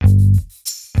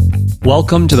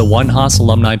Welcome to the One Haas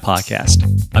Alumni Podcast.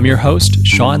 I'm your host,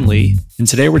 Sean Lee, and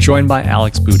today we're joined by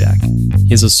Alex Budak.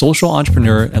 He is a social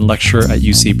entrepreneur and lecturer at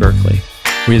UC Berkeley,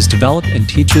 where he has developed and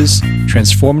teaches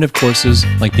transformative courses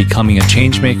like Becoming a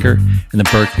Changemaker and the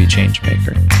Berkeley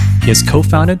Changemaker. He has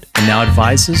co-founded and now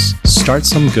advises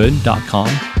StartSomeGood.com,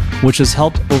 which has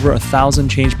helped over 1,000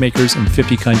 changemakers in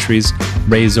 50 countries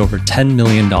raise over $10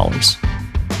 million.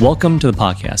 Welcome to the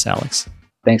podcast, Alex.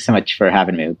 Thanks so much for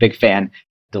having me. Big fan.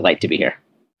 Delight to be here.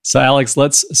 So Alex,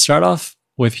 let's start off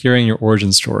with hearing your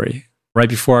origin story. Right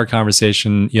before our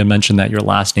conversation, you had mentioned that your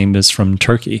last name is from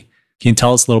Turkey. Can you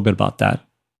tell us a little bit about that?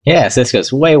 Yeah, so this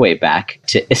goes way, way back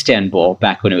to Istanbul,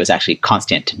 back when it was actually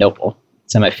Constantinople.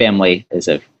 So my family is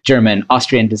of German,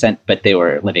 Austrian descent, but they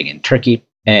were living in Turkey.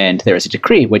 And there was a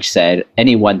decree which said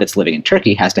anyone that's living in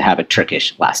Turkey has to have a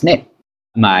Turkish last name.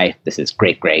 This is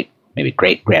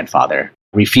great-grandfather,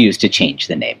 refused to change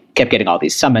the name. Kept getting all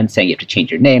these summons saying you have to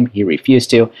change your name. He refused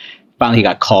to. Finally, he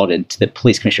got called into the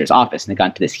police commissioner's office and they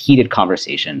got into this heated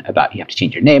conversation about you have to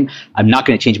change your name. I'm not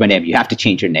going to change my name. You have to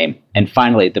change your name. And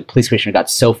finally, the police commissioner got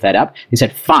so fed up. He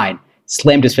said, fine,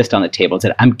 slammed his fist on the table and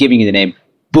said, I'm giving you the name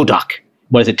Budak.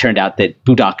 What does it turn out that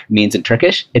Budak means in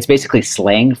Turkish? It's basically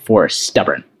slang for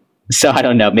stubborn. So I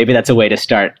don't know, maybe that's a way to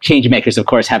start. Change makers, of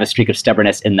course, have a streak of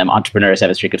stubbornness in them. Entrepreneurs have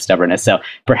a streak of stubbornness. So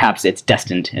perhaps it's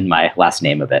destined in my last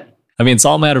name of it. I mean, it's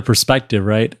all a matter of perspective,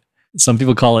 right? Some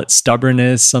people call it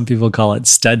stubbornness. Some people call it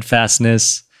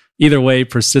steadfastness. Either way,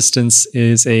 persistence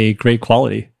is a great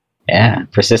quality. Yeah,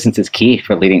 persistence is key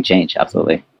for leading change.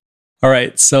 Absolutely. All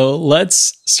right. So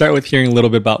let's start with hearing a little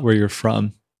bit about where you're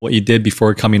from, what you did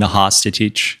before coming to Haas to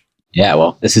teach. Yeah,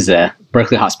 well, this is a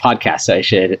Berkeley Haas podcast, so I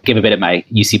should give a bit of my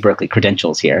UC Berkeley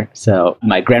credentials here. So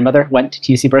my grandmother went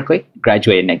to UC Berkeley,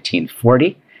 graduated in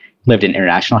 1940, lived in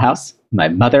International House. My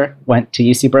mother went to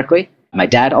UC Berkeley. My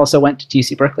dad also went to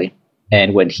UC Berkeley.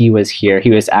 And when he was here, he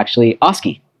was actually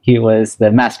Oski. He was the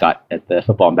mascot at the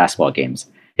football and basketball games.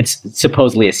 It's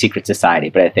supposedly a secret society,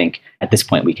 but I think at this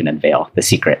point we can unveil the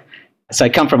secret. So I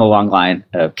come from a long line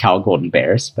of Cal Golden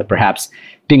Bears, but perhaps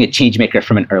being a change maker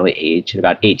from an early age, at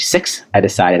about age 6, I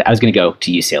decided I was going to go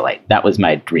to UCLA. That was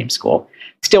my dream school.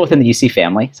 Still within the UC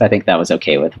family, so I think that was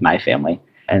okay with my family.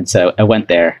 And so I went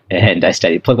there and I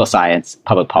studied political science,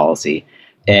 public policy,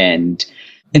 and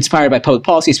inspired by public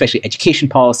policy, especially education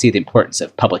policy, the importance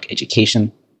of public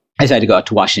education, I decided to go out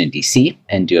to Washington, D.C.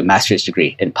 and do a master's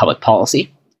degree in public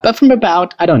policy. But from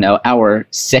about, hour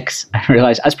 6, I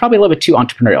realized I was probably a little bit too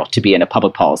entrepreneurial to be in a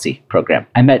public policy program.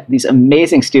 I met these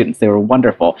amazing students. They were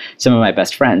wonderful, some of my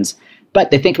best friends, but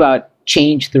they think about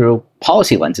change through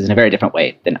policy lenses in a very different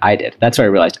way than I did. That's where I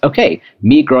realized, okay,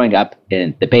 me growing up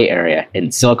in the Bay Area,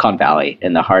 in Silicon Valley,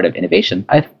 in the heart of innovation,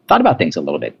 I thought about things a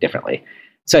little bit differently.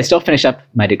 So I still finished up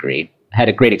my degree, had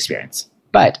a great experience,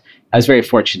 but I was very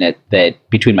fortunate that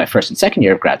between my first and second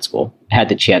year of grad school, I had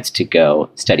the chance to go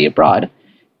study abroad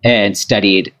and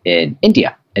studied in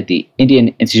India at the Indian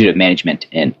Institute of Management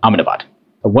in Ahmedabad,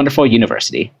 a wonderful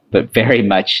university, but very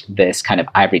much this kind of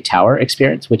ivory tower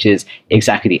experience, which is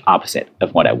exactly the opposite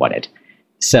of what I wanted.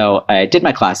 So I did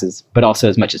my classes, but also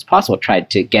as much as possible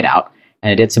tried to get out,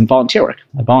 and I did some volunteer work.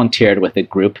 I volunteered with a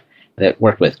group that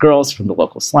worked with girls from the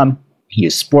local slum,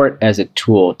 used sport as a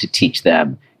tool to teach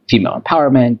them female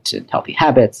empowerment and healthy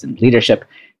habits and leadership.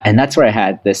 And that's where I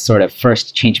had this sort of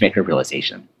first changemaker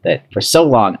realization that for so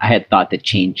long I had thought that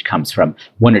change comes from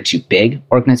one or two big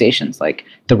organizations like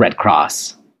the Red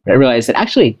Cross. But I realized that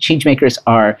actually changemakers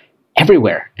are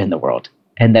everywhere in the world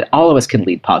and that all of us can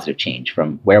lead positive change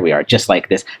from where we are, just like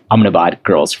this Ahmedabad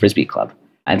Girls Frisbee Club.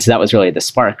 And so that was really the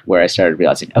spark where I started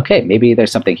realizing, okay, maybe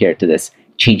there's something here to this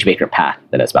changemaker path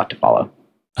that I was about to follow.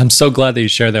 I'm so glad that you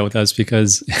shared that with us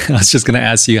because I was just going to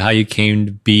ask you how you came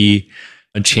to be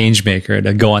a change maker,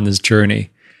 to go on this journey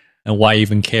and why you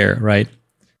even care, right?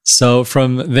 So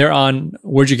from there on,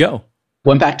 where'd you go?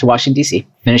 Went back to Washington, D.C.,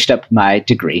 finished up my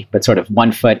degree, but sort of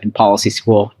 1 foot in policy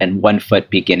school and 1 foot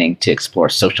beginning to explore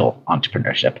social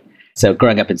entrepreneurship. So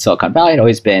growing up in Silicon Valley, I'd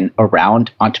always been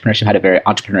around entrepreneurship, had a very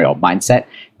entrepreneurial mindset,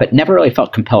 but never really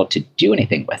felt compelled to do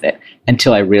anything with it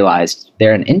until I realized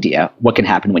there in India, what can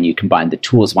happen when you combine the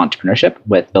tools of entrepreneurship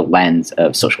with the lens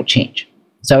of social change.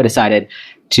 So I decided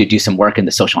to do some work in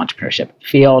the social entrepreneurship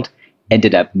field,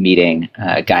 ended up meeting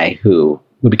a guy who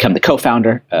would become the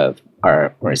co-founder of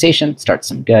our organization, Start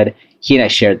Some Good. He and I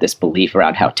shared this belief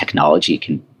around how technology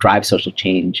can drive social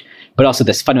change, but also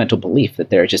this fundamental belief that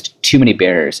there are just too many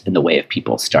barriers in the way of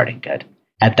people starting good.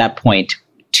 At that point,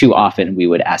 too often we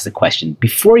would ask the question,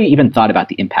 before you even thought about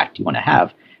the impact you want to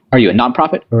have, are you a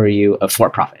nonprofit or are you a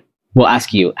for-profit? We'll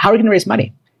ask you, how are you going to raise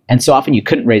money? And so often you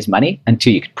couldn't raise money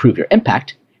until you could prove your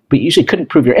impact. but you usually couldn't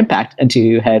prove your impact until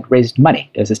you had raised money.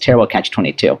 It was this terrible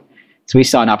catch-22. So we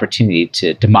saw an opportunity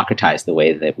to democratize the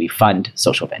way that we fund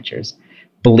social ventures,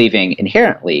 believing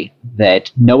inherently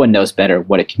that no one knows better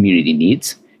what a community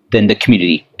needs than the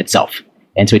community itself.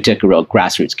 And so we took a real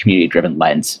grassroots community-driven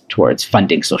lens towards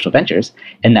funding social ventures,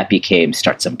 and that became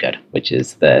Start Some Good, which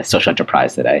is the social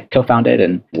enterprise that I co-founded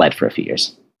and led for a few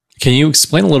years. Can you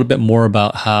explain a little bit more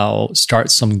about how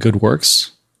Start Some Good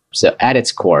works? So at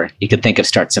its core, you can think of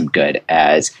Start Some Good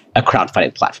as a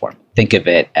crowdfunding platform. Think of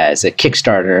it as a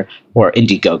Kickstarter or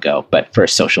Indiegogo, but for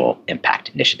social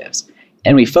impact initiatives.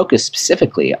 And we focus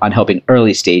specifically on helping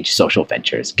early stage social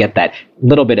ventures get that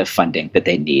little bit of funding that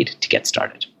they need to get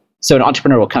started. So an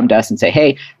entrepreneur will come to us and say,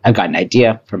 hey, I've got an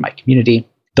idea for my community.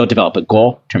 They'll develop a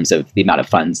goal in terms of the amount of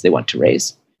funds they want to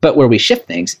raise. But where we shift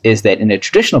things is that in a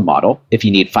traditional model, if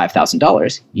you need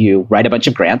 $5,000, you write a bunch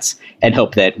of grants and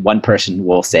hope that one person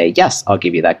will say, yes, I'll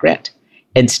give you that grant.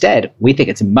 Instead, we think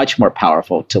it's much more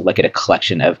powerful to look at a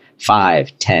collection of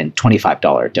 $5, $10,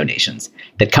 $25 donations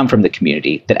that come from the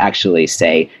community that actually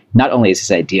say, not only is this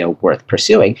idea worth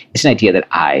pursuing, it's an idea that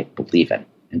I believe in.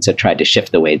 And so tried to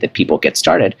shift the way that people get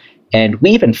started. And we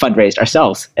even fundraised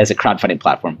ourselves as a crowdfunding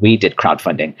platform. We did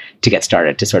crowdfunding to get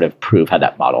started to sort of prove how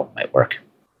that model might work.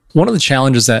 One of the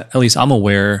challenges that at least I'm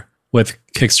aware with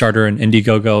Kickstarter and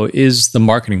Indiegogo is the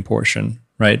marketing portion,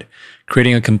 right?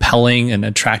 Creating a compelling and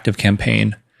attractive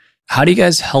campaign. How do you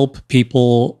guys help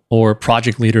people or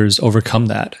project leaders overcome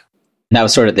that? And that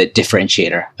was sort of the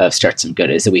differentiator of Start Some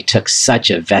Good, is that we took such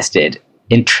a vested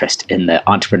interest in the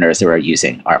entrepreneurs that were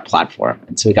using our platform.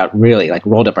 And so we got really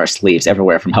rolled up our sleeves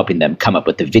everywhere, from helping them come up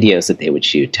with the videos that they would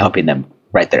shoot to helping them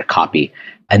write their copy.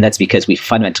 And that's because we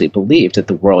fundamentally believed that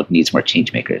the world needs more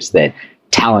change makers, that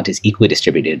talent is equally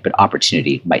distributed, but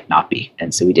opportunity might not be.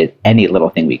 And so we did any little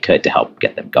thing we could to help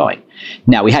get them going.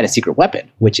 Now, we had a secret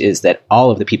weapon, which is that all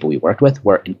of the people we worked with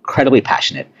were incredibly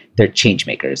passionate. They're change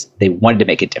makers. They wanted to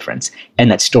make a difference.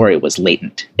 And that story was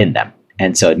latent in them.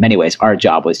 And so in many ways, our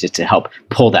job was just to help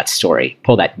pull that story,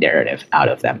 pull that narrative out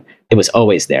of them. It was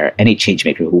always there. Any change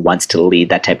maker who wants to lead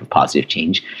that type of positive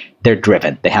change, they're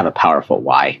driven. They have a powerful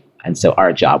why. And so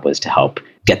our job was to help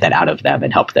get that out of them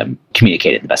and help them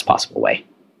communicate it in the best possible way.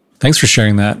 Thanks for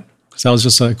sharing that. Because that was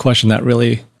just a question that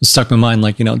really stuck in my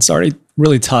mind. It's already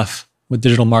really tough with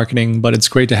digital marketing, but it's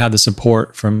great to have the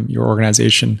support from your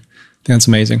organization. I think that's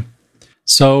amazing.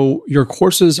 So your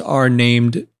courses are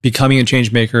named Becoming a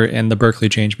Changemaker and the Berkeley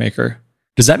Changemaker.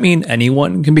 Does that mean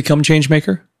anyone can become a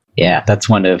changemaker? Yeah, that's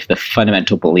one of the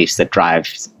fundamental beliefs that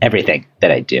drives everything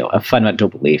that I do. A fundamental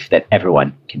belief that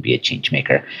everyone can be a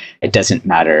changemaker. It doesn't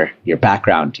matter your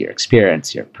background, your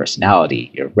experience, your personality,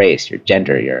 your race, your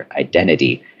gender, your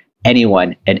identity.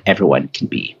 Anyone and everyone can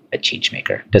be a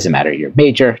changemaker. Doesn't matter your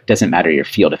major, doesn't matter your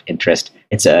field of interest.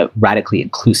 It's a radically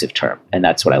inclusive term, and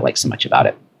that's what I like so much about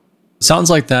it. Sounds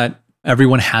like that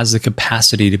everyone has the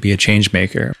capacity to be a change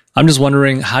maker. I'm just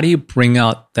wondering, how do you bring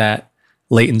out that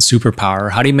latent superpower?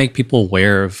 How do you make people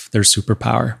aware of their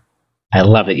superpower? I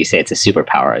love that you say it's a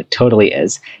superpower. It totally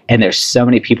is. And there's so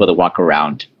many people that walk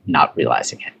around not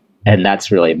realizing it. And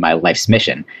that's really my life's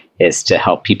mission, is to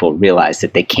help people realize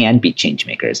that they can be change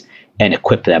makers and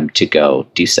equip them to go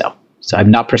do so. So I'm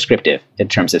not prescriptive in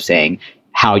terms of saying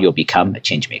how you'll become a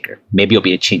change maker. Maybe you'll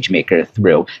be a change maker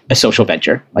through a social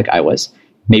venture like I was.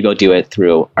 Maybe you'll do it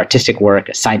through artistic work,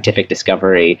 a scientific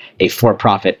discovery, a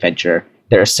for-profit venture.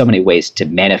 There are so many ways to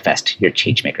manifest your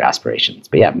change maker aspirations.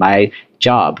 But yeah, my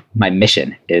job, my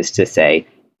mission is to say,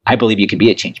 I believe you can be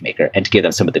a change maker, and to give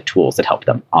them some of the tools that help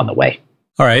them on the way.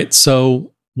 All right.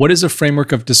 So what is a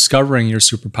framework of discovering your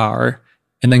superpower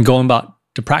and then going about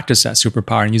to practice that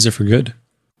superpower and use it for good?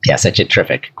 Yeah, such a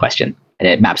terrific question. And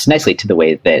it maps nicely to the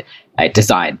way that I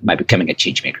designed my Becoming a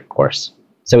Changemaker course.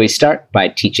 So we start by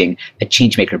teaching a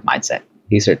changemaker mindset.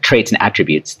 These are traits and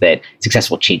attributes that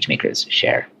successful changemakers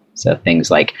share. So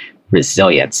things like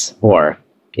resilience, or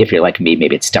if you're like me,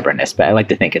 maybe it's stubbornness, but I like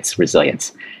to think it's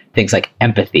resilience. Things like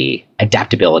empathy,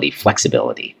 adaptability,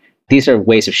 flexibility. These are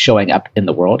ways of showing up in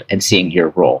the world and seeing your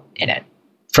role in it.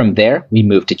 From there, we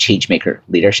move to changemaker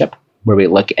leadership, where we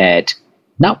look at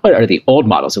not what are the old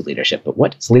models of leadership, but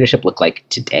what does leadership look like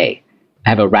today? I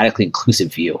have a radically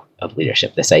inclusive view of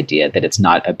leadership, this idea that it's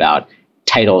not about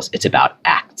titles, it's about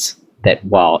acts. That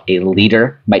while a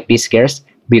leader might be scarce,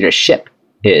 leadership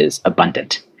is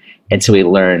abundant. And so we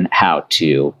learn how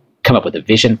to come up with a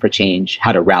vision for change,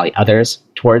 how to rally others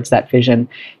towards that vision,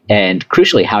 and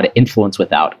crucially, how to influence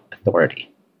without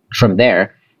authority. From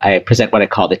there, I present what I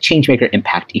call the Changemaker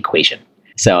Impact Equation.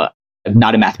 So I'm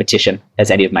not a mathematician, as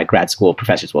any of my grad school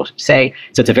professors will say.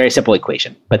 So it's a very simple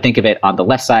equation. But think of it, on the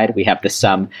left side, we have the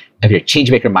sum of your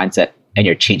changemaker mindset and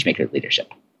your changemaker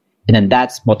leadership. And then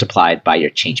that's multiplied by your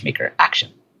changemaker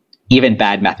action. Even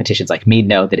bad mathematicians like me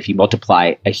know that if you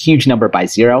multiply a huge number by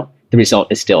 0, the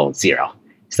result is still 0.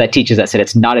 So that teaches us that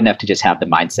it's not enough to just have the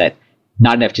mindset,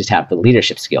 not enough to just have the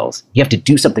leadership skills. You have to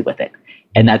do something with it.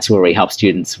 And that's where we help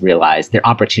students realize their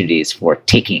opportunities for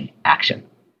taking action.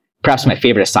 Perhaps my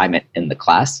favorite assignment in the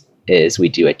class is we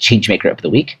do a changemaker of the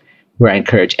week, where I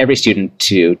encourage every student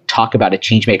to talk about a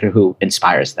changemaker who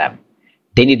inspires them.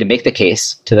 They need to make the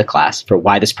case to the class for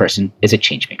why this person is a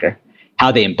changemaker,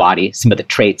 how they embody some of the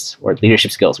traits or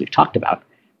leadership skills we've talked about,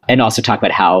 and also talk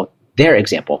about how their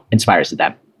example inspires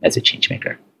them as a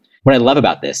changemaker. What I love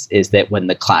about this is that when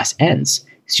the class ends,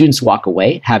 students walk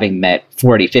away having met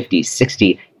 40, 50,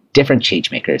 60 different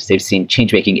changemakers. They've seen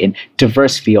changemaking in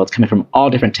diverse fields coming from all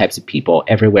different types of people,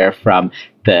 everywhere from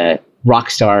the rock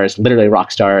stars, literally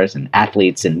rock stars and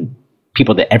athletes and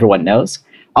people that everyone knows,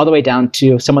 all the way down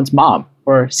to someone's mom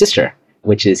or sister,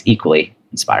 which is equally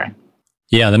inspiring.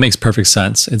 Yeah, that makes perfect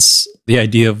sense. It's the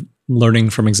idea of learning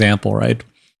from example, right?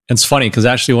 It's funny because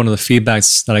actually one of the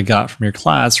feedbacks that I got from your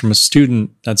class from a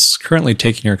student that's currently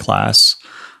taking your class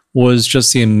was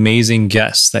just the amazing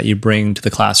guests that you bring to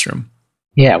the classroom.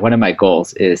 Yeah, one of my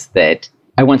goals is that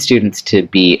I want students to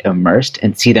be immersed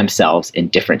and see themselves in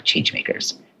different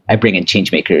changemakers. I bring in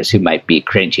changemakers who might be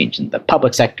creating change in the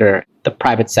public sector, the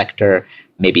private sector,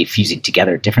 maybe fusing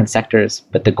together different sectors,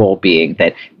 but the goal being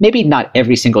that maybe not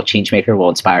every single changemaker will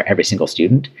inspire every single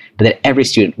student, but that every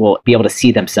student will be able to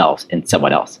see themselves in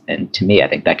someone else. And to me, I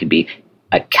think that can be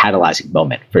a catalyzing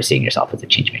moment for seeing yourself as a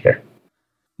changemaker.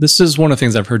 This is one of the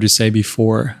things I've heard you say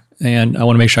before, and I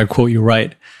want to make sure I quote you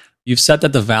right. You've said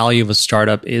that the value of a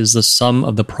startup is the sum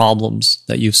of the problems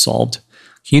that you've solved.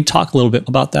 Can you talk a little bit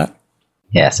about that?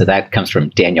 Yeah, so that comes from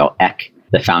Daniel Ek,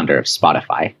 the founder of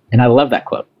Spotify. And I love that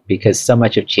quote because so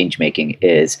much of change making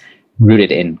is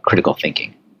rooted in critical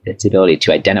thinking, its ability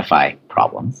to identify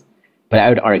problems. But I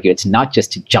would argue it's not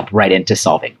just to jump right into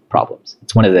solving problems.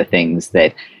 It's one of the things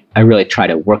that I really try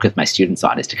to work with my students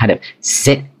on is to kind of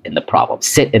sit in the problem,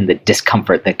 sit in the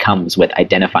discomfort that comes with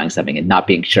identifying something and not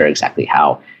being sure exactly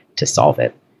how to solve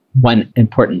it. One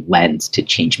important lens to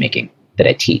change making that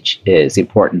I teach is the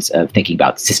importance of thinking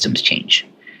about systems change.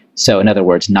 So in other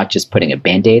words, not just putting a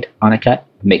Band-Aid on a cut,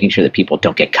 but making sure that people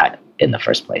don't get cut in the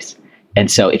first place. And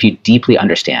so if you deeply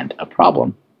understand a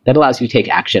problem, that allows you to take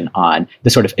action on the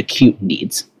sort of acute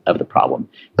needs of the problem,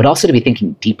 but also to be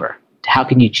thinking deeper. How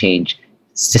can you change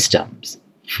systems,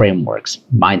 frameworks,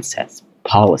 mindsets,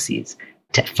 policies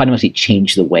to fundamentally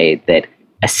change the way that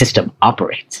a system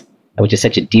operates, which is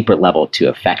such a deeper level to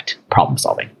affect problem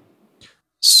solving.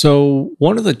 So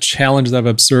one of the challenges I've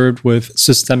observed with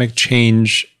systemic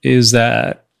change is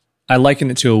that I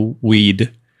liken it to a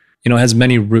weed. It has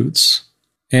many roots.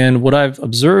 And what I've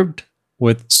observed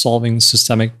with solving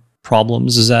systemic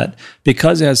problems is that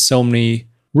because it has so many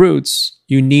roots,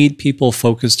 you need people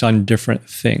focused on different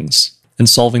things and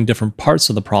solving different parts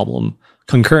of the problem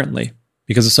concurrently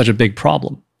because it's such a big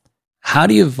problem. How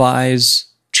do you advise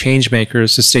change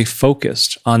makers to stay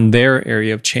focused on their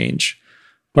area of change,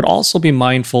 but also be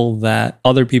mindful that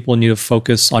other people need to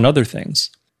focus on other things?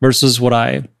 Versus what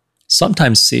I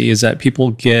sometimes see is that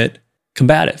people get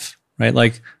combative, right?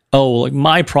 Like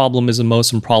my problem is the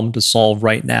most important problem to solve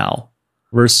right now,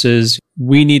 versus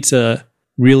we need to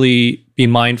really be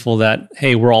mindful that,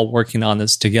 hey, we're all working on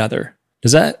this together.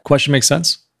 Does that question make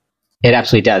sense? It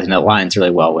absolutely does, and it aligns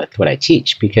really well with what I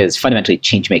teach, because fundamentally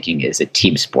change making is a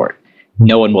team sport.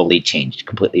 No one will lead change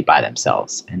completely by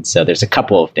themselves. And so there's a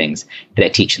couple of things that I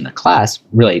teach in the class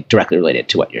really directly related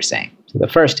to what you're saying. So the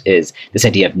first is this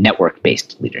idea of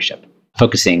network-based leadership,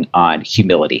 focusing on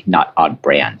humility, not on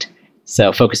brand.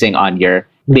 So focusing on your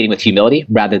leading with humility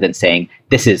rather than saying,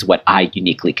 this is what I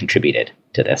uniquely contributed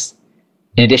to this.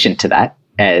 In addition to that,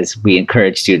 as we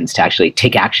encourage students to actually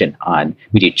take action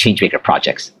we do changemaker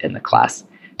projects in the class.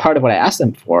 Part of what I ask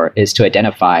them for is to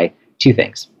identify two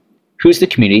things. Who's the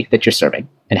community that you're serving?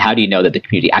 And how do you know that the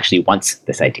community actually wants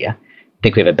this idea? I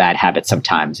think we have a bad habit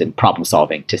sometimes in problem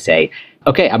solving to say,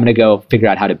 okay, I'm going to go figure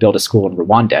out how to build a school in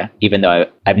Rwanda, even though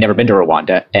I've never been to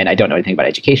Rwanda and I don't know anything about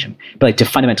education. But to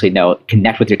fundamentally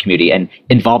connect with your community and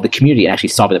involve the community and actually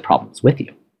solve the problems with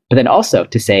you. But then also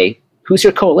to say, who's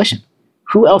your coalition?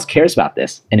 Who else cares about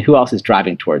this? And who else is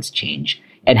driving towards change?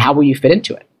 And how will you fit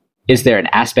into it? Is there an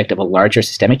aspect of a larger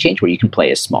systemic change where you can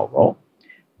play a small role?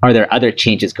 Are there other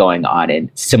changes going on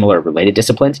in similar related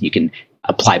disciplines? You can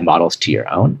apply models to your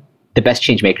own. The best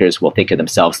change makers will think of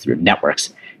themselves through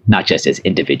networks, not just as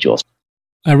individuals.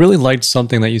 I really liked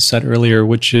something that you said earlier,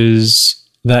 which is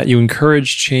that you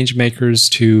encourage change makers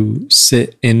to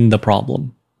sit in the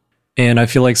problem. And I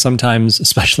feel like sometimes,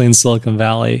 especially in Silicon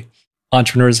Valley,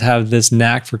 entrepreneurs have this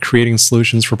knack for creating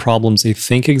solutions for problems they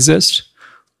think exist,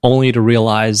 only to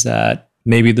realize that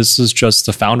maybe this is just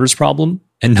the founder's problem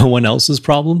and no one else's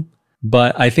problem.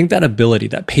 But I think that ability,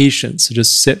 that patience to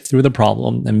just sit through the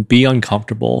problem and be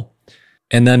uncomfortable,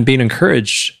 and then being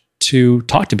encouraged to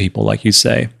talk to people, like you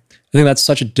say, I think that's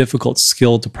such a difficult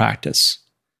skill to practice.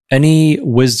 Any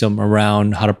wisdom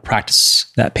around how to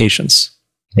practice that patience?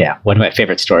 Yeah, one of my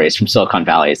favorite stories from Silicon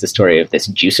Valley is the story of this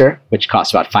juicer, which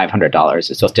costs about $500.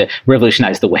 It's supposed to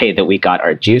revolutionize the way that we got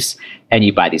our juice. And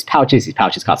you buy these pouches. These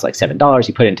pouches cost like $7.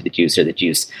 You put it into the juicer, the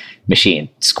juice machine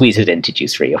squeezes it into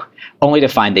juice for you, only to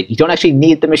find that you don't actually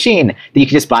need the machine, that you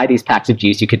can just buy these packs of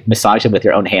juice. You could massage them with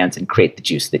your own hands and create the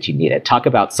juice that you needed. Talk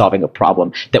about solving a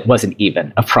problem that wasn't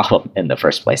even a problem in the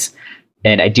first place.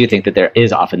 And I do think that there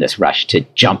is often this rush to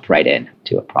jump right in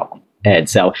to a problem. And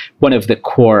so one of the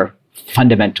core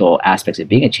fundamental aspects of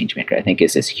being a change maker, I think,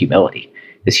 is this humility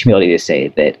to say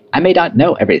that I may not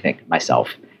know everything myself,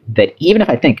 that even if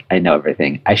I think I know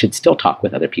everything, I should still talk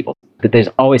with other people, that there's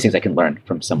always things I can learn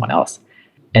from someone else.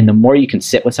 And the more you can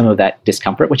sit with some of that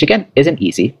discomfort, which again, isn't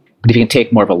easy, but if you can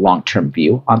take more of a long-term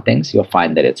view on things, you'll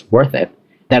find that it's worth it.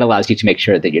 That allows you to make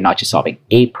sure that you're not just solving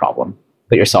a problem,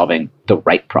 but you're solving the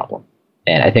right problem.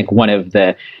 And I think one of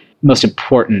the most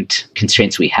important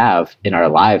constraints we have in our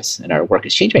lives and our work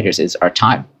as change makers is our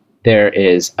time. There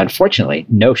is, unfortunately,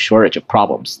 no shortage of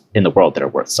problems in the world that are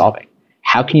worth solving.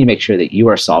 How can you make sure that you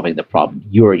are solving the problem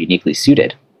you are uniquely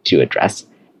suited to address,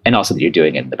 and also that you're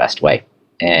doing it in the best way?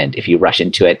 And if you rush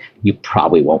into it, you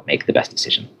probably won't make the best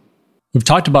decision. We've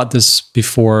talked about this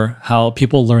before, how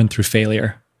people learn through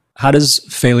failure. How does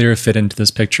failure fit into this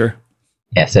picture?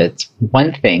 Yeah, so it's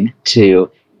one thing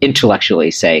to intellectually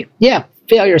say, yeah,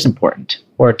 failure is important,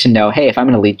 or to know, hey, if I'm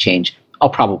going to lead change, I'll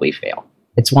probably fail.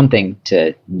 It's one thing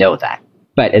to know that.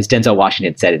 But as Denzel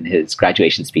Washington said in his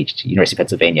graduation speech to University of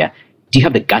Pennsylvania, do you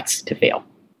have the guts to fail?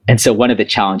 And so one of the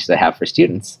challenges I have for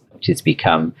students, which has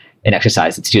become an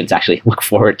exercise that students actually look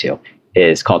forward to,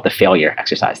 is called the failure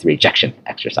exercise, the rejection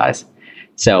exercise.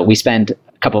 So we spend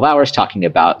a couple of hours talking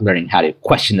about learning how to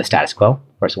question the status quo.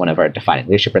 Of course, one of our defining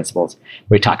leadership principles,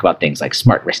 where we talk about things like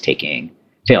smart risk-taking,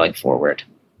 failing forward.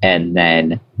 And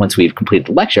then once we've completed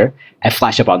the lecture, I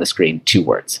flash up on the screen 2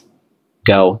 words: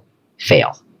 go,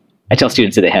 fail. I tell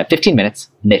students that they have 15 minutes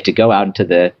and they have to go out into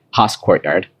the Haas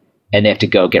courtyard and they have to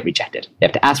go get rejected. They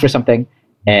have to ask for something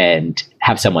and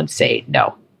have someone say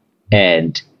no.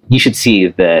 And you should see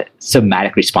the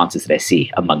somatic responses that I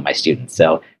see among my students.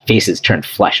 So faces turn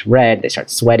flush red, they start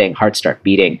sweating, hearts start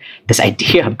beating. This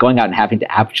idea of going out and having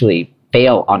to actually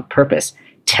fail on purpose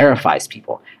terrifies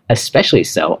people, especially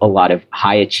so a lot of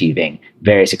high-achieving,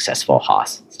 very successful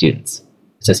Haas students.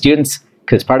 So students,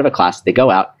 because it's part of a class, they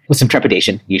go out with some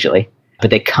trepidation usually, but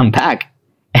they come back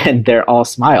and they're all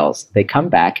smiles. They come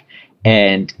back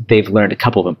and they've learned a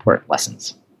couple of important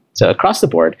lessons. So across the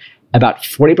board, about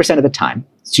 40% of the time,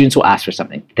 students will ask for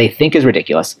something they think is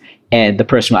ridiculous, and the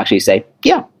person will actually say,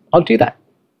 yeah, I'll do that.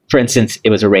 For instance, it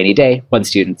was a rainy day. One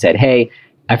student said, hey,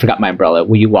 I forgot my umbrella.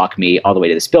 Will you walk me all the way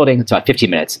to this building? It's about 15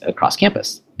 minutes across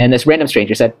campus. And this random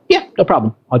stranger said, yeah, no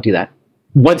problem. I'll do that.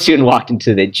 One student walked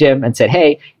into the gym and said,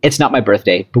 hey, it's not my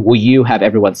birthday, but will you have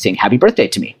everyone sing happy birthday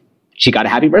to me? She got a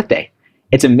happy birthday.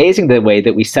 It's amazing the way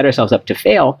that we set ourselves up to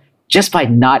fail just by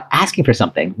not asking for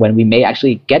something when we may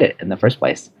actually get it in the first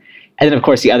place. And then, of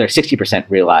course, the other 60%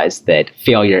 realized that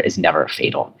failure is never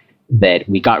fatal, that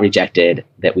we got rejected,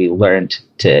 that we learned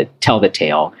to tell the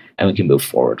tale, and we can move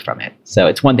forward from it. So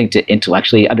it's one thing to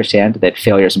intellectually understand that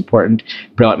failure is important,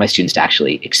 but I want my students to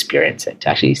actually experience it, to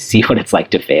actually see what it's like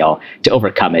to fail, to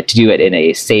overcome it, to do it in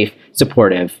a safe,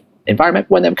 supportive environment,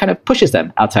 one that kind of pushes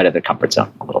them outside of their comfort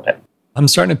zone a little bit. I'm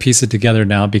starting to piece it together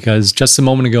now, because just a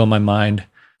moment ago in my mind,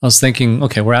 I was thinking,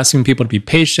 okay, we're asking people to be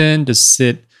patient, to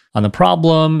sit on the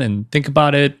problem and think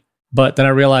about it. But then I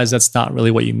realized that's not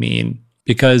really what you mean,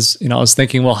 because, I was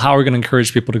thinking, well, how are we going to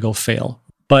encourage people to go fail?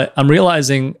 But I'm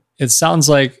realizing it sounds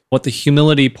like what the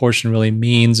humility portion really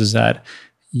means is that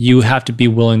you have to be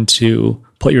willing to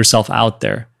put yourself out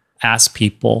there, ask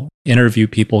people, interview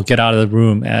people, get out of the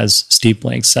room, as Steve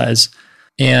Blank says,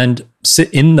 and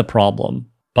sit in the problem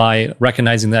by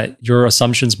recognizing that your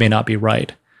assumptions may not be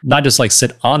right. Not just like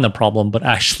sit on the problem, but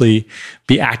actually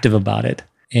be active about it.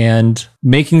 And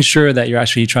making sure that you're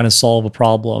actually trying to solve a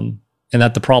problem and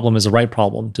that the problem is the right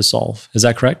problem to solve. Is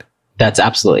that correct? That's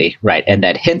absolutely right. And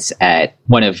that hints at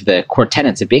one of the core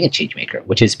tenets of being a change maker,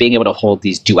 which is being able to hold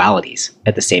these dualities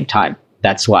at the same time.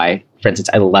 That's why, for instance,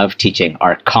 I love teaching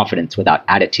our confidence without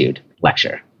attitude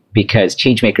lecture, because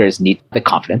change makers need the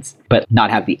confidence, but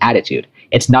not have the attitude.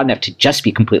 It's not enough to just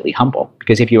be completely humble,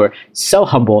 because if you are so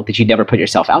humble that you never put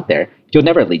yourself out there, you'll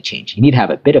never lead change. You need to have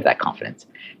a bit of that confidence.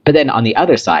 But then on the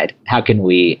other side, how can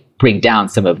we bring down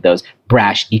some of those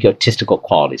brash, egotistical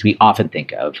qualities we often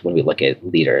think of when we look at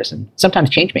leaders and sometimes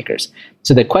change makers?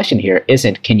 So the question here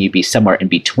isn't, can you be somewhere in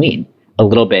between, a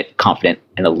little bit confident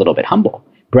and a little bit humble?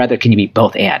 But rather, can you be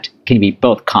both and? Can you be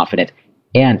both confident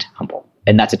and humble?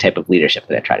 And that's a type of leadership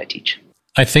that I try to teach.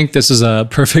 I think this is a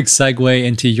perfect segue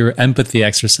into your empathy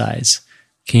exercise.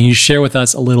 Can you share with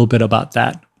us a little bit about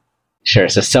that? Sure.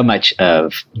 So much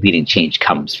of leading change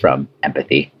comes from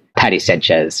empathy. Patty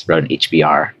Sanchez wrote an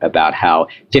HBR about how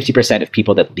 50% of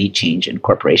people that lead change in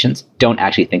corporations don't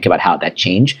actually think about how that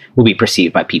change will be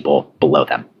perceived by people below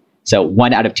them. So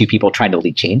 1 out of 2 people trying to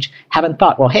lead change haven't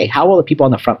thought, well, hey, how will the people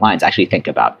on the front lines actually think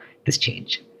about this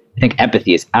change? I think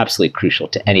empathy is absolutely crucial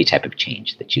to any type of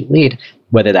change that you lead,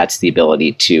 whether that's the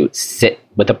ability to sit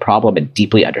with a problem and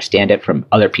deeply understand it from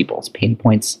other people's pain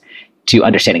points, to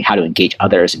understanding how to engage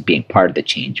others and being part of the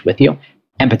change with you.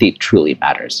 Empathy truly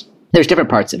matters. There's different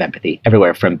parts of empathy,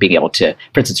 everywhere from being able to,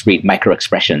 for instance, read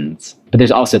micro-expressions, but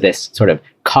there's also this sort of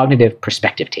cognitive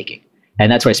perspective taking.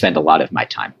 And that's where I spend a lot of my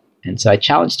time. And so I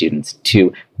challenge students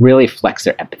to really flex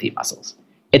their empathy muscles.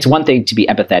 It's one thing to be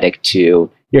empathetic to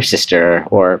your sister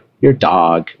or your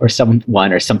dog or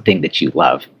someone or something that you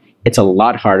love. It's a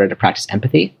lot harder to practice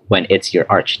empathy when it's your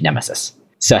arch nemesis.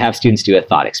 So I have students do a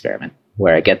thought experiment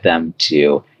where I get them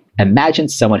to imagine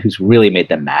someone who's really made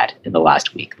them mad in the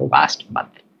last week, the last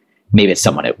month. Maybe it's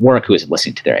someone at work who isn't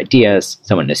listening to their ideas,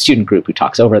 someone in a student group who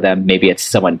talks over them. Maybe it's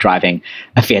someone driving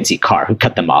a fancy car who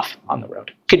cut them off on the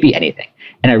road. Could be anything.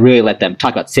 And I really let them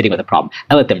talk about sitting with a problem.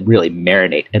 I let them really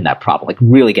marinate in that problem, like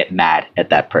really get mad at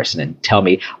that person and tell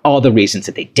me all the reasons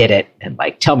that they did it. And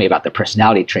like, tell me about their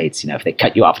personality traits. You know, if they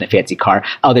cut you off in a fancy car,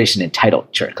 oh, they're just an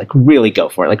entitled jerk. Like really go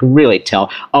for it. Like really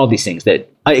tell all these things that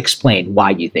explain why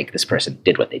you think this person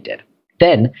did what they did.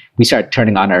 Then we start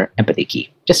turning on our empathy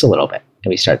key just a little bit. And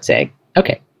we start saying,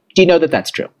 okay, do you know that that's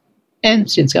true? And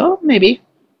students go, oh, maybe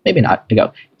not. I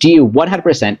go, do you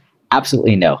 100%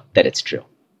 absolutely know that it's true?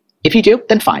 If you do,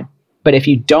 then fine. But if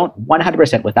you don't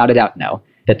 100% without a doubt know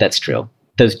that that's true,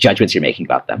 those judgments you're making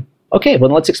about them, okay, well,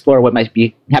 then let's explore what might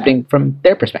be happening from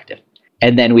their perspective.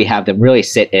 And then we have them really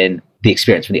sit in the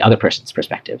experience from the other person's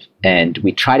perspective. And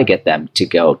we try to get them to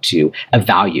go to a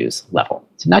values level.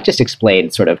 So not just explain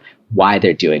sort of why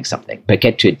they're doing something, but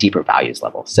get to a deeper values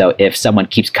level. So if someone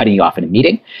keeps cutting you off in a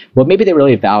meeting, well, maybe they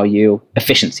really value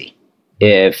efficiency.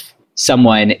 If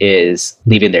someone is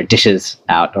leaving their dishes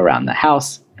out around the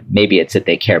house, maybe it's that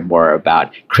they care more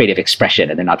about creative expression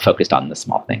and they're not focused on the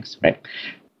small things, right?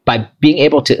 By being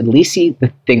able to at least see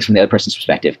the things from the other person's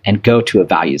perspective and go to a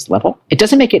values level, it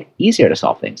doesn't make it easier to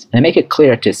solve things. And make it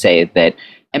clear to say that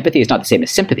empathy is not the same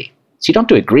as sympathy. So you don't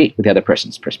have to agree with the other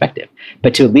person's perspective,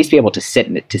 but to at least be able to sit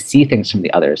in it, to see things from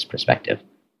the other's perspective.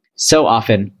 So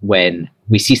often when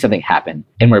we see something happen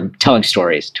and we're telling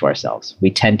stories to ourselves,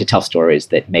 we tend to tell stories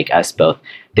that make us both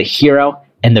the hero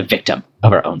and the victim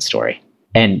of our own story.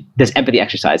 And this empathy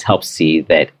exercise helps see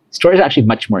that stories are actually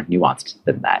much more nuanced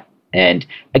than that. And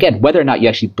again, whether or not you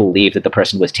actually believe that the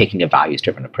person was taking a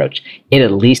values-driven approach, it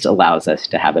at least allows us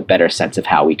to have a better sense of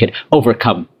how we could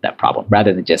overcome that problem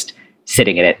rather than just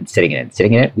sitting in it and sitting in it and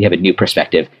sitting in it. We have a new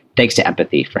perspective thanks to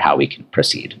empathy for how we can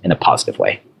proceed in a positive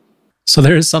way. So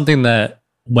there is something that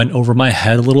went over my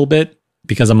head a little bit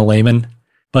because I'm a layman,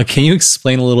 but can you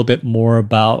explain a little bit more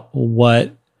about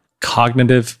what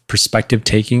cognitive perspective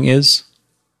taking is?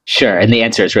 Sure. And the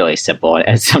answer is really simple.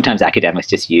 And sometimes academics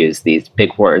just use these big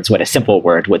words when a simple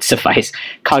word would suffice.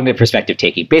 Cognitive perspective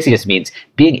taking basically just means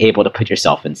being able to put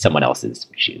yourself in someone else's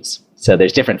shoes. So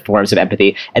there's different forms of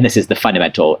empathy, and this is the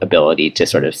fundamental ability to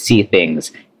sort of see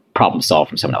things, problem solve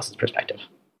from someone else's perspective.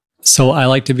 So I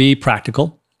like to be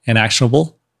practical and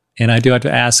actionable, and I do have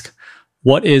to ask,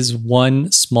 what is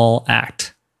one small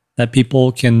act that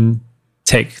people can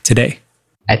take today?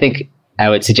 I think I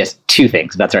would suggest 2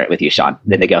 things, if that's all right with you, Sean.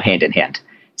 Then they go hand in hand.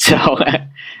 So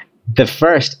the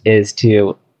first is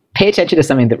to pay attention to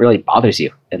something that really bothers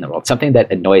you in the world, something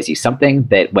that annoys you, something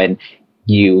that when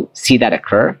you see that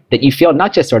occur, that you feel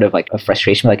not just sort of like a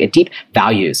frustration, but like a deep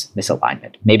values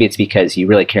misalignment. Maybe it's because you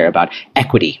really care about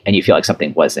equity and you feel like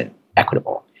something wasn't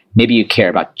equitable. Maybe you care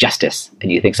about justice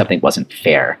and you think something wasn't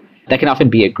fair. That can often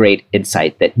be a great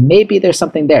insight that maybe there's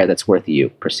something there that's worth you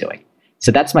pursuing.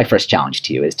 So that's my first challenge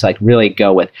to you, is to like really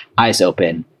go with eyes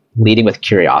open, leading with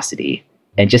curiosity,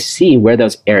 and just see where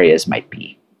those areas might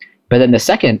be. But then the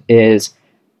second is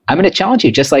I'm going to challenge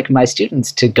you, just like my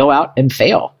students, to go out and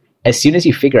fail. As soon as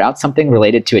you figure out something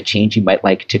related to a change you might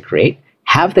like to create,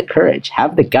 have the courage,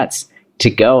 have the guts to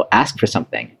go ask for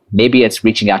something Maybe it's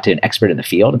reaching out to an expert in the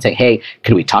field and saying, hey,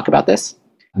 could we talk about this?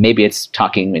 Maybe it's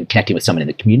talking and connecting with someone in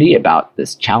the community about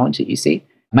this challenge that you see.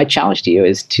 My challenge to you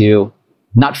is to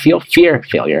not fear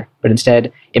failure, but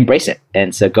instead embrace it.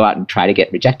 And so go out and try to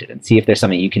get rejected and see if there's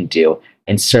something you can do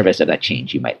in service of that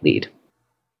change you might lead.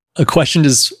 A question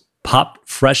just popped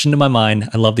fresh into my mind.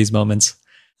 I love these moments.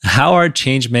 How are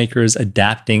change makers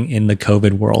adapting in the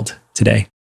COVID world today?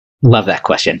 Love that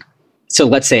question. So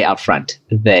let's say out front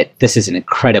that this is an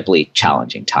incredibly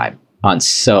challenging time on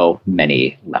so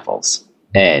many levels.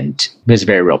 And there's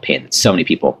very real pain that so many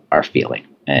people are feeling.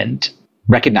 And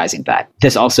recognizing that,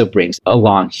 this also brings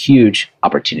along huge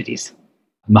opportunities.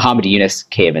 Muhammad Yunus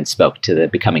came and spoke to the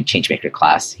Becoming Changemaker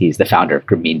class. He's the founder of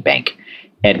Grameen Bank.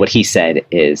 And what he said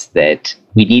is that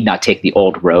we need not take the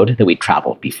old road that we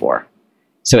traveled before.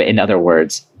 So in other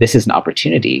words, this is an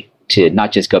opportunity to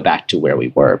not just go back to where we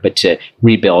were, but to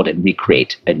rebuild and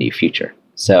recreate a new future.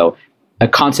 So a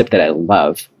concept that I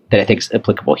love that I think is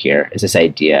applicable here is this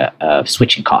idea of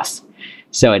switching costs.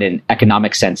 So in an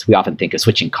economic sense, we often think of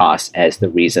switching costs as the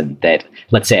reason that,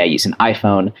 let's say I use an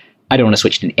iPhone, I don't want to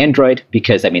switch to an Android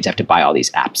because that means I have to buy all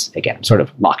these apps. Again, I'm sort of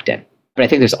locked in. But I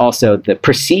think there's also the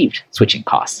perceived switching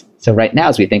costs. So right now,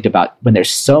 as we think about when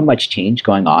there's so much change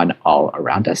going on all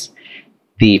around us,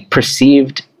 the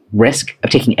perceived risk of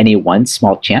taking any one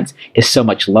small chance is so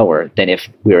much lower than if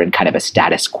we were in kind of a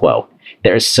status quo.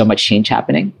 There is so much change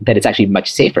happening that it's actually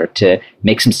much safer to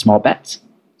make some small bets.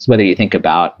 So whether you think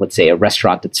about, let's say, a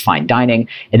restaurant that's fine dining,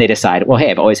 and they decide, well, hey,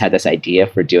 I've always had this idea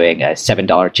for doing a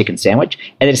 $7 chicken sandwich,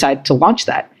 and they decide to launch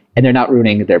that. And they're not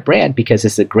ruining their brand because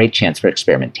it's a great chance for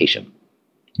experimentation.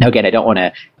 Now, again, I don't want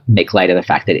to make light of the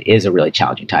fact that it is a really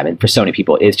challenging time. And for so many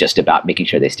people, it's just about making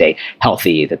sure they stay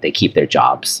healthy, that they keep their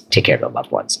jobs, take care of their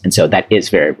loved ones. And so that is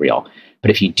very real. But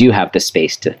if you do have the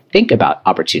space to think about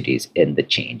opportunities in the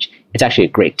change, it's actually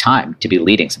a great time to be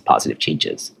leading some positive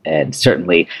changes. And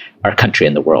certainly our country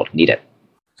and the world need it.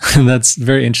 That's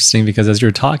very interesting because as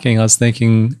you're talking, I was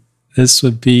thinking this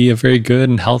would be a very good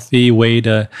and healthy way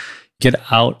to get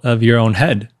out of your own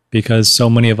head because so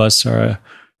many of us are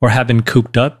or have been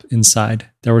cooped up inside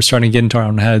that we're starting to get into our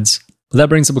own heads. But that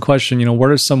brings up a question,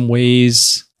 what are some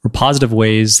ways or positive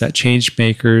ways that change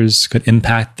makers could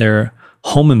impact their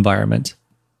home environment?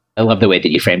 I love the way that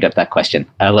you framed up that question.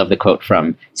 I love the quote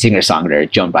from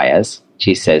singer-songwriter Joan Baez.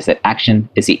 She says that action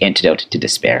is the antidote to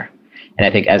despair. And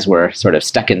I think as we're sort of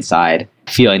stuck inside,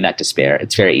 feeling that despair,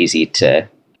 it's very easy to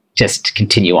just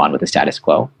continue on with the status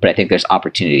quo. But I think there's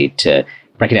opportunity to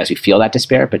recognize we feel that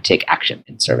despair, but take action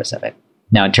in service of it.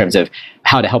 Now, in terms of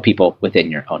how to help people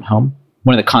within your own home,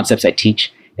 one of the concepts I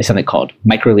teach is something called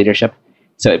micro-leadership.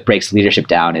 So it breaks leadership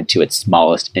down into its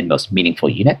smallest and most meaningful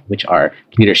unit, which are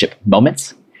leadership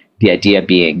moments. The idea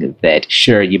being that,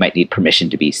 sure, you might need permission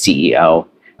to be CEO,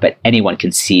 but anyone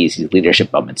can seize these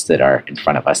leadership moments that are in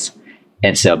front of us.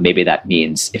 And so maybe that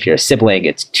means if you're a sibling,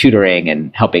 it's tutoring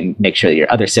and helping make sure that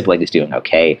your other sibling is doing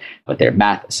okay with their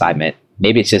math assignment.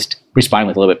 Maybe it's just responding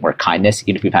with a little bit more kindness,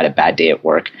 even if we've had a bad day at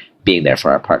work, being there for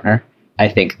our partner. I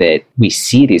think that we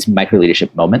see these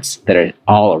micro-leadership moments that are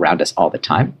all around us all the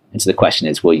time. And so the question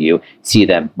is, will you see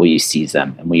them? Will you seize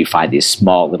them? And will you find these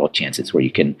small little chances where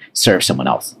you can serve someone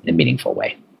else in a meaningful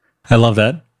way? I love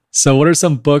that. So what are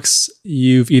some books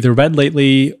you've either read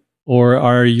lately or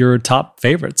are your top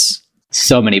favorites?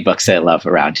 So many books that I love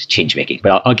around change making,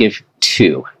 but I'll give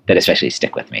two that especially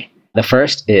stick with me. The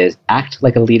first is Act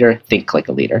Like a Leader, Think Like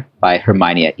a Leader by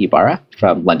Herminia Ibarra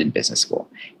from London Business School.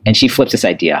 And she flips this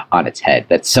idea on its head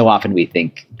that so often we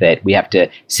think that we have to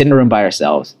sit in a room by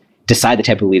ourselves, decide the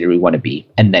type of leader we want to be,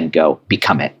 and then go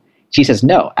become it. She says,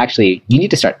 no, actually, you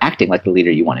need to start acting like the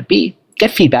leader you want to be, get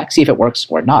feedback, see if it works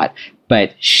or not,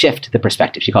 but shift the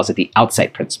perspective. She calls it the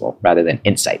outside principle rather than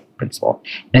insight principle.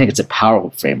 And I think it's a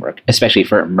powerful framework, especially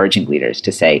for emerging leaders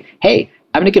to say, hey,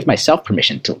 I'm going to give myself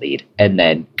permission to lead and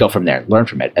then go from there, learn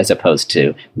from it, as opposed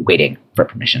to waiting for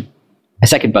permission. A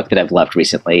second book that I've loved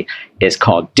recently is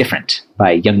called Different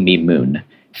by Youngmi Moon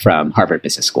from Harvard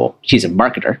Business School. She's a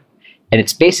marketer, and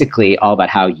it's basically all about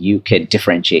how you can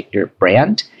differentiate your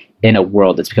brand in a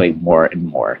world that's becoming more and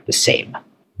more the same.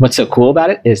 What's so cool about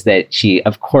it is that she,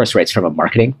 of course, writes from a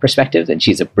marketing perspective, and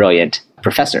she's a brilliant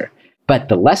professor. But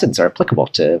the lessons are applicable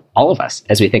to all of us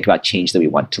as we think about change that we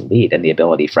want to lead and the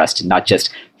ability for us to not just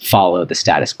follow the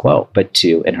status quo, but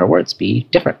to, in her words, be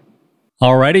different.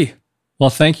 All righty.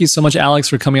 Well, thank you so much, Alex,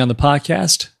 for coming on the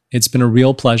podcast. It's been a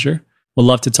real pleasure. We'll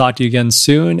love to talk to you again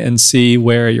soon and see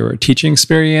where your teaching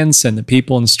experience and the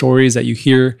people and stories that you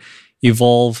hear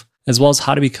evolve, as well as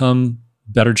how to become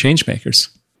better change makers.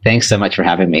 Thanks so much for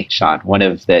having me, Sean. One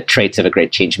of the traits of a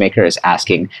great change maker is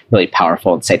asking really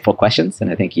powerful, insightful questions. And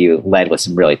I think you led with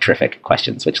some really terrific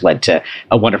questions, which led to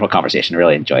a wonderful conversation. I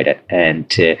really enjoyed it. And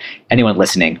to anyone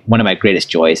listening, one of my greatest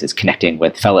joys is connecting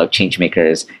with fellow change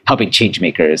makers, helping change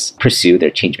makers pursue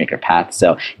their change maker path.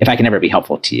 So if I can ever be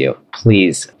helpful to you,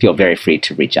 please feel very free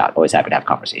to reach out. Always happy to have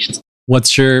conversations.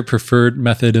 What's your preferred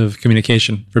method of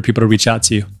communication for people to reach out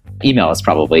to you? Email is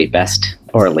probably best,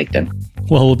 or LinkedIn.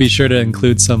 Well, we'll be sure to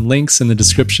include some links in the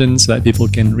description so that people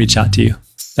can reach out to you.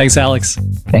 Thanks, Alex.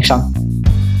 Thanks, Sean.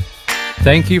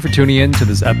 Thank you for tuning in to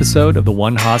this episode of the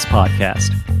One Haas podcast.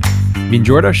 If you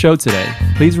enjoyed our show today,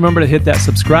 please remember to hit that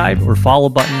subscribe or follow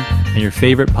button in your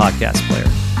favorite podcast player.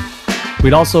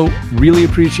 We'd also really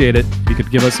appreciate it if you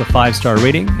could give us a 5-star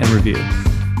rating and review.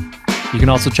 You can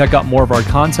also check out more of our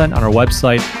content on our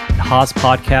website at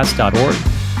haaspodcast.org.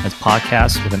 That's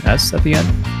podcast with an S at the end,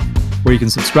 where you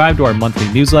can subscribe to our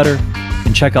monthly newsletter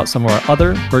and check out some of our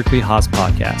other Berkeley Haas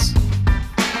podcasts.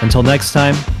 Until next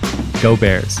time, go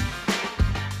Bears.